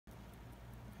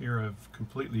Here I've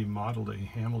completely modeled a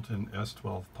Hamilton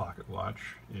S12 pocket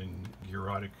watch in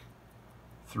Gearotic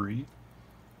 3.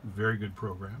 Very good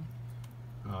program.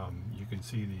 You can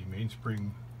see the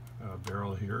mainspring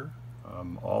barrel here.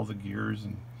 All the gears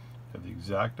have the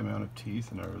exact amount of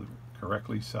teeth and are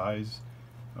correctly sized.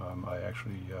 I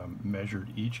actually measured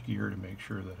each gear to make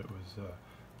sure that it was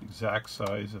the exact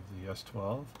size of the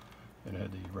S12 and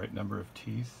had the right number of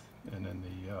teeth, and then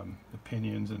the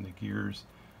pinions and the gears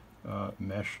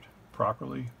meshed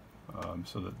properly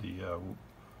so that the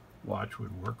watch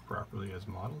would work properly as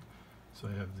modeled. So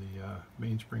I have the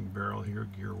mainspring barrel here,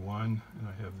 gear 1, and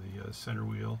I have the center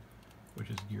wheel,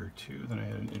 which is gear 2. Then I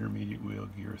had an intermediate wheel,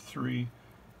 gear 3,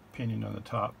 pinion on the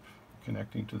top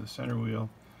connecting to the center wheel.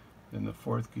 Then the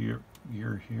fourth gear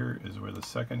here is where the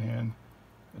second hand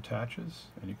attaches,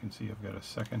 and you can see I've got a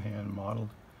second hand modeled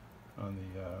on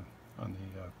the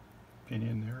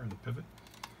pinion there, or the pivot.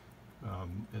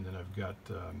 And then I've got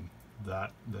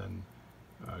that then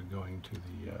going to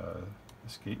the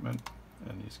escapement,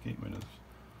 and the escapement is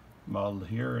modeled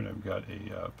here, and I've got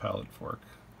a pallet fork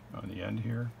on the end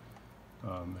here.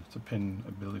 It's a pin,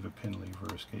 I believe a pin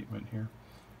lever escapement here.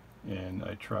 And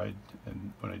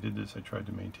when I did this, I tried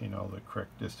to maintain all the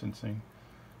correct distancing.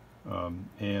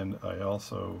 And I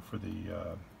also, for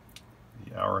the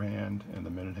hour hand and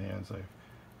the minute hands,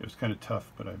 it was kind of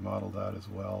tough, but I modeled that as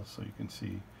well. So you can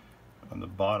see on the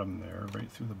bottom there,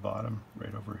 right through the bottom,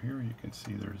 right over here, you can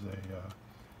see there's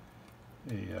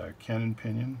a cannon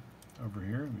pinion over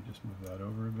here. Let me just move that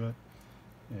over a bit.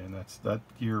 And that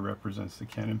gear represents the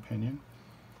cannon pinion.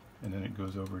 And then it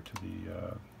goes over to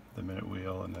the minute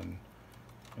wheel, and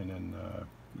then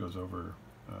goes over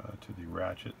to the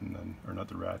ratchet, and then, or not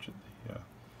the ratchet,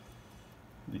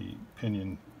 the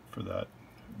pinion for that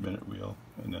minute wheel,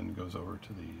 and then goes over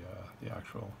to the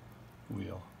actual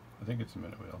wheel. I think it's the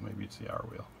minute wheel, maybe it's the hour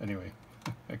wheel. Anyway,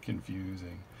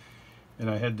 confusing. And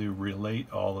I had to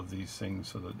relate all of these things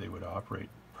so that they would operate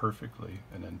perfectly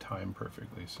and then time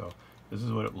perfectly. So this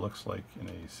is what it looks like in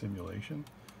a simulation.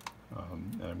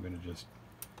 And I'm going to just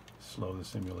slow the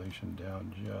simulation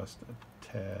down just a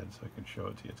tad so I can show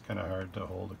it to you. It's kind of hard to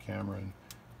hold a camera and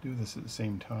do this at the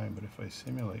same time, but if I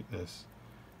simulate this,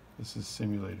 this is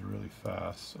simulated really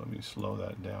fast, so let me slow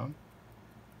that down.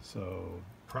 So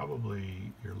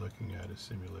probably you're looking at a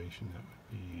simulation that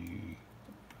would be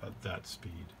at that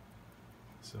speed.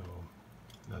 So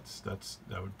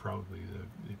that would probably be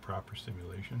the proper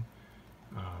simulation.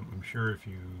 I'm sure if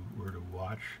you were to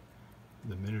watch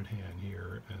the minute hand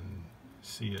here and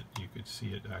see it, you could see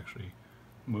it actually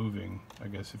moving. I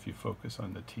guess if you focus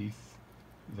on the teeth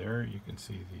there, you can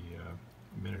see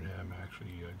the minute hand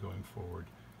actually going forward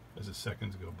as the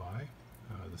seconds go by.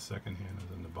 The second hand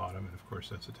is on the bottom, and of course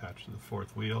that's attached to the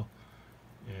fourth wheel.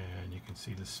 And you can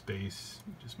see the space,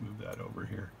 just move that over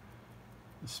here,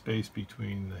 the space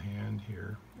between the hand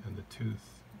here and the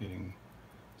tooth getting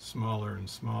smaller and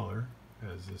smaller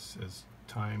as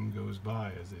time goes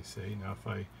by, as they say. Now if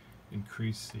I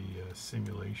increase the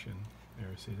simulation, there,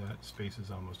 see that space is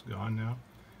almost gone now.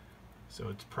 So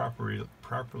it's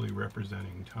properly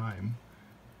representing time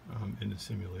in the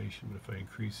simulation. But if I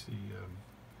increase the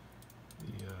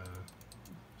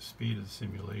speed of the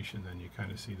simulation, then you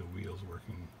kind of see the wheels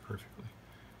working perfectly.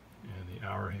 And the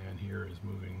hour hand here is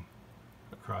moving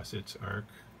across its arc,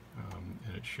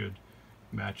 and it should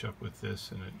match up with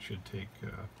this, and it should take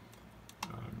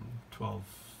 12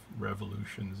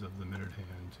 revolutions of the minute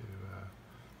hand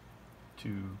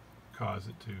to cause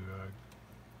it to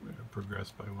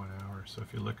progress by 1 hour. So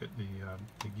if you look at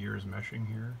the gears meshing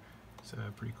here, it's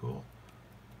pretty cool.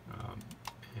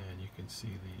 And you can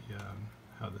see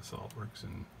how this all works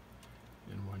in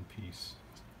one piece.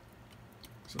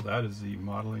 So that is the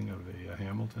modeling of a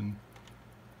Hamilton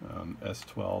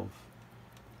S12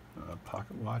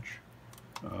 pocket watch.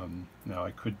 Now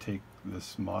I could take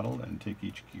this model and take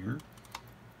each gear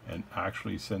and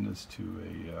actually send this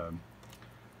to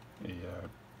a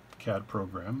CAD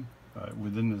program.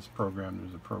 Within this program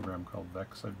there's a program called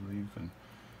Vex, I believe,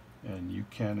 and you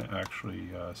can actually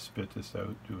spit this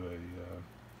out to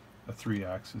a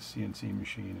 3-axis CNC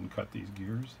machine and cut these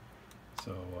gears.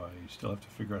 So you still have to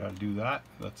figure out how to do that.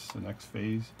 That's the next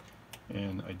phase.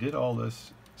 And I did all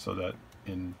this so that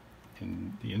in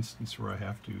the instance where I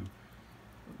have to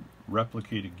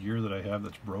replicate a gear that I have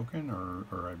that's broken, or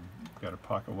I've got a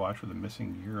pocket watch with a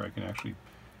missing gear, I can actually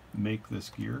make this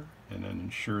gear and then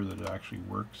ensure that it actually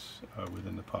works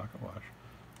within the pocket watch.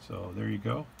 So there you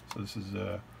go. So this is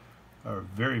a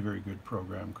very, very good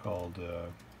program called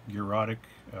Gearotic.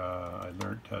 I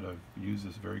learned how to use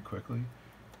this very quickly.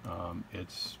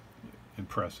 It's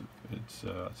impressive.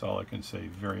 It's all I can say.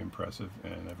 Very impressive,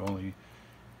 and I've only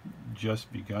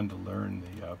just begun to learn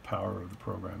the power of the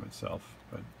program itself.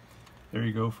 But there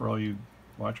you go for all you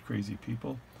watch crazy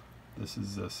people. This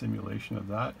is a simulation of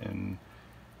that, and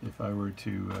if I were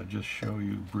to just show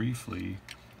you briefly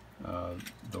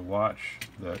the watch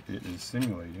that it is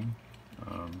simulating,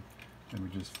 let me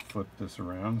just flip this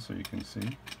around so you can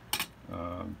see.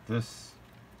 This,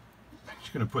 I'm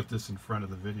just going to put this in front of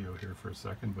the video here for a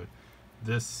second, but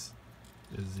this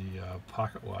is the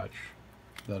pocket watch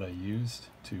that I used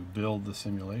to build the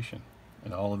simulation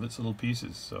and all of its little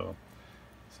pieces. So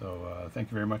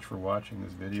thank you very much for watching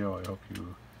this video. I hope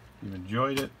you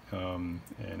enjoyed it, and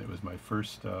it was my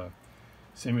first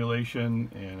simulation,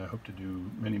 and I hope to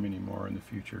do many more in the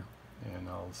future, and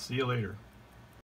I'll see you later.